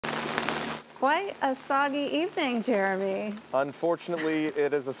Quite a soggy evening, Jeremy. Unfortunately,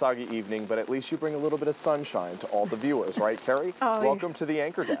 it is a soggy evening, but at least you bring a little bit of sunshine to all the viewers, right, Carrie? Oh, welcome to the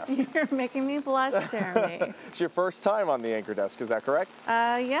Anchor Desk. You're making me blush, Jeremy. It's your first time on the Anchor Desk, is that correct?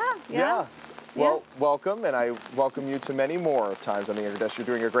 Yeah. Well, welcome, and I welcome you to many more times on the Anchor Desk. You're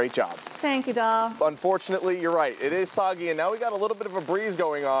doing a great job. Thank you, doll. Unfortunately, you're right. It is soggy, and now we got a little bit of a breeze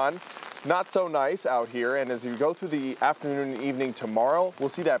going on. Not so nice out here, and as you go through the afternoon and evening tomorrow, we'll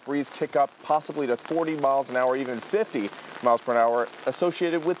see that breeze kick up possibly to 40 miles an hour, even 50 miles per hour,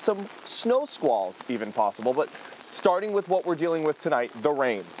 associated with some snow squalls even possible. But starting with what we're dealing with tonight, the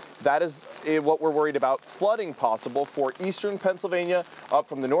rain. That is what we're worried about. Flooding possible for eastern Pennsylvania, up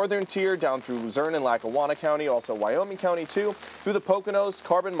from the northern tier, down through Luzerne and Lackawanna County, also Wyoming County too, through the Poconos,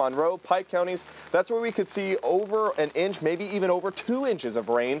 Carbon, Monroe, Pike counties. That's where we could see over an inch, maybe even over 2 inches of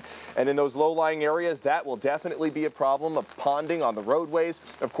rain. And in those low-lying areas, that will definitely be a problem of ponding on the roadways.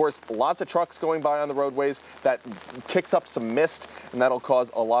 Of course, lots of trucks going by on the roadways. That kicks up some mist, and that'll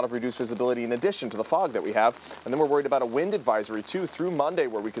cause a lot of reduced visibility in addition to the fog that we have. And then we're worried about a wind advisory too through Monday,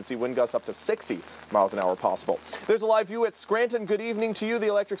 where we could see wind gusts up to 60 miles an hour possible. There's a live view at Scranton. Good evening to you, the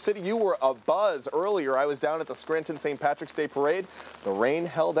Electric City. You were abuzz earlier. I was down at the Scranton St. Patrick's Day Parade. The rain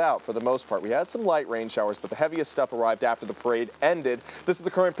held out for the most part. We had some light rain showers, but the heaviest stuff arrived after the parade ended. This is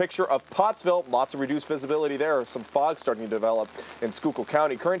the current picture of Pottsville. Lots of reduced visibility there. Some fog starting to develop in Schuylkill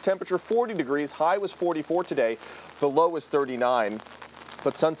County. Current temperature 40 degrees. High was 44 today. The low was 39.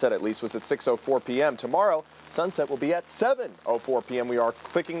 But sunset at least was at 6:04 p.m. Tomorrow, sunset will be at 7:04 p.m. We are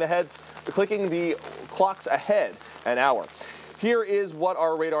clicking the clocks ahead an hour. Here is what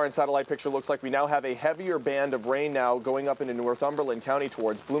our radar and satellite picture looks like. We now have a heavier band of rain now going up into Northumberland County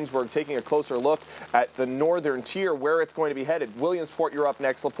towards Bloomsburg, taking a closer look at the northern tier where it's going to be headed. Williamsport, you're up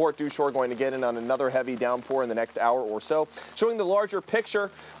next. LaPorte, Dushore going to get in on another heavy downpour in the next hour or so. Showing the larger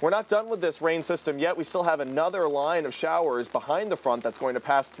picture, we're not done with this rain system yet. We still have another line of showers behind the front that's going to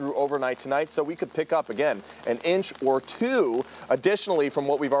pass through overnight tonight, so we could pick up, again, an inch or two additionally from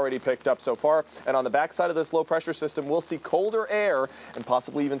what we've already picked up so far. And on the backside of this low pressure system, we'll see colder air and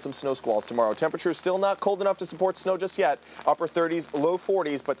possibly even some snow squalls tomorrow. Temperatures still not cold enough to support snow just yet. Upper 30s, low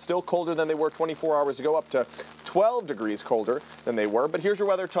 40s, but still colder than they were 24 hours ago, up to 12 degrees colder than they were. But here's your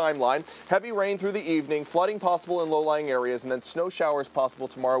weather timeline. Heavy rain through the evening, flooding possible in low-lying areas, and then snow showers possible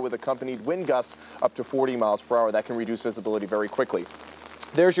tomorrow with accompanied wind gusts up to 40 miles per hour. That can reduce visibility very quickly.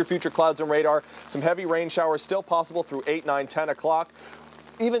 There's your future clouds and radar. Some heavy rain showers still possible through 8, 9, 10 o'clock.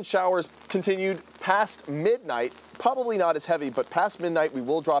 Even showers continued past midnight. Probably not as heavy, but past midnight we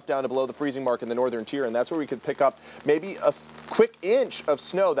will drop down to below the freezing mark in the northern tier, and that's where we could pick up maybe a quick inch of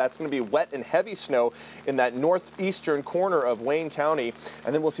snow. That's going to be wet and heavy snow in that northeastern corner of Wayne County,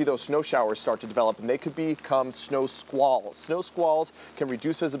 and then we'll see those snow showers start to develop, and they could become snow squalls. Snow squalls can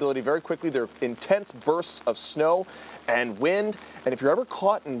reduce visibility very quickly. They're intense bursts of snow and wind, and if you're ever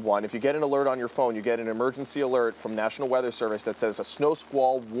caught in one, if you get an alert on your phone, you get an emergency alert from National Weather Service that says a snow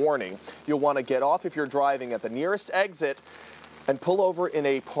squall warning, you'll want to get off if you're driving at the nearest exit and pull over in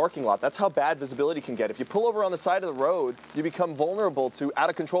a parking lot. That's how bad visibility can get. If you pull over on the side of the road, you become vulnerable to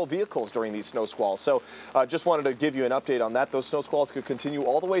out-of-control vehicles during these snow squalls. So just wanted to give you an update on that. Those snow squalls could continue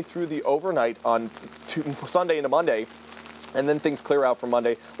all the way through the overnight on Sunday into Monday. And then things clear out for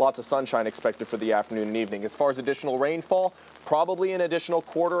Monday. Lots of sunshine expected for the afternoon and evening. As far as additional rainfall, probably an additional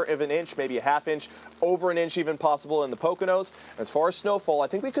quarter of an inch, maybe a half inch, over an inch even possible in the Poconos. As far as snowfall, I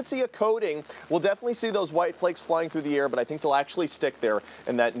think we could see a coating. We'll definitely see those white flakes flying through the air, but I think they'll actually stick there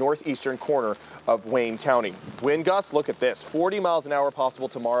in that northeastern corner of Wayne County. Wind gusts, look at this, 40 miles an hour possible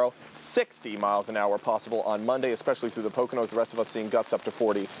tomorrow, 60 miles an hour possible on Monday, especially through the Poconos. The rest of us seeing gusts up to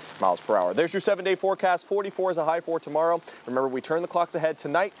 40 miles per hour. There's your 7-day forecast. 44 is a high for tomorrow. Remember, we turn the clocks ahead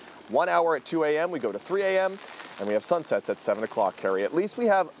tonight. 1 hour at 2 a.m. We go to 3 a.m. and we have sunsets at 7 o'clock, Carrie. At least we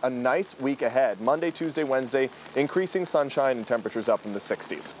have a nice week ahead. Monday, Tuesday, Wednesday, increasing sunshine and temperatures up in the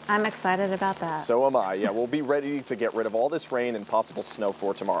 60s. I'm excited about that. So am I. Yeah, we'll be ready to get rid of all this rain and possible snow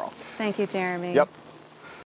for tomorrow. Thank you, Jeremy. Yep.